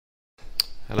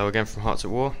Hello again from Hearts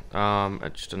at War.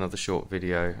 Just another short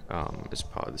video as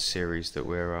part of the series that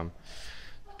we're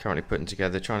currently putting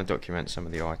together, trying to document some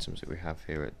of the items that we have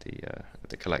here at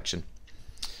the collection.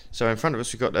 So in front of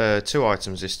us we've got two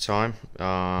items this time.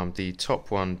 The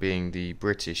top one being the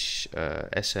British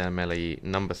SMLE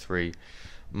No. 3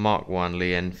 Mark 1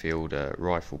 Lee Enfield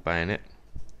rifle bayonet,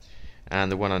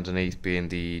 and the one underneath being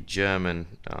the German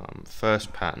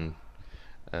first pattern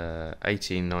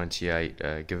 1898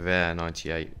 Géwehr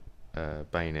 98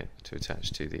 bayonet to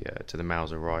attach to the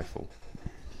Mauser rifle.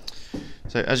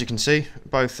 So as you can see,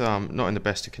 both not in the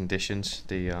best of conditions.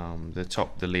 The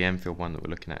Lee Enfield one that we're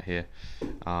looking at here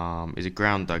is a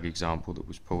ground dug example that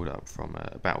was pulled up from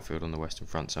a battlefield on the Western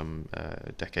Front some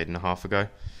decade and a half ago.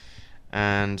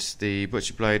 And the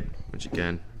butcher blade, which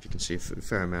again, if you can see, a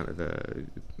fair amount of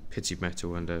pitted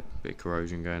metal and a bit of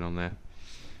corrosion going on there.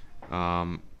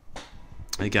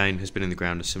 Again, has been in the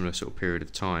ground a similar sort of period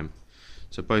of time.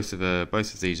 So both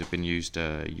of these have been used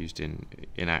in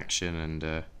action, and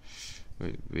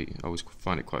I always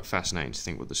find it quite fascinating to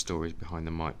think what the stories behind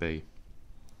them might be.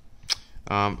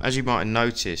 As you might have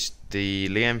noticed, the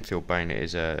Lee Enfield bayonet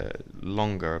is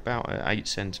longer, about 8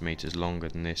 centimeters longer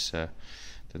than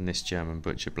this German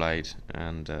butcher blade,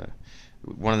 and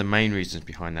one of the main reasons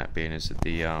behind that being is that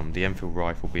the Enfield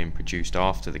rifle being produced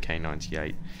after the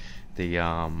K98, the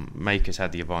makers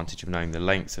had the advantage of knowing the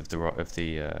length of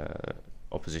the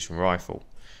opposition rifle.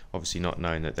 Obviously, not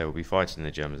knowing that they would be fighting the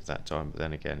Germans at that time, but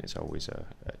then again, it's always a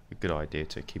good idea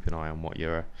to keep an eye on what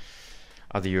your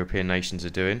other European nations are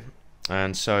doing.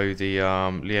 And so the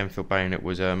Lee Enfield bayonet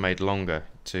was made longer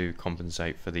to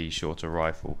compensate for the shorter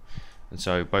rifle, and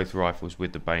so both rifles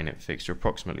with the bayonet fixed are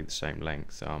approximately the same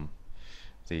length.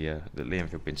 The Lee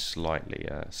Enfield being slightly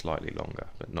longer,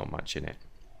 but not much in it.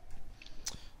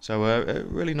 So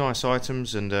really nice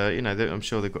items, and you know, I'm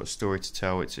sure they've got a story to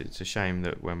tell. It's a shame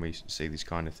that when we see these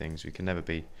kind of things, we can never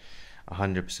be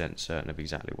 100% certain of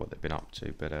exactly what they've been up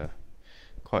to, but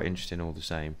quite interesting all the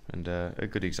same, and a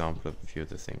good example of a few of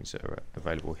the things that are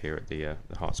available here at the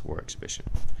Hearts at War exhibition.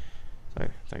 So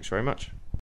thanks very much.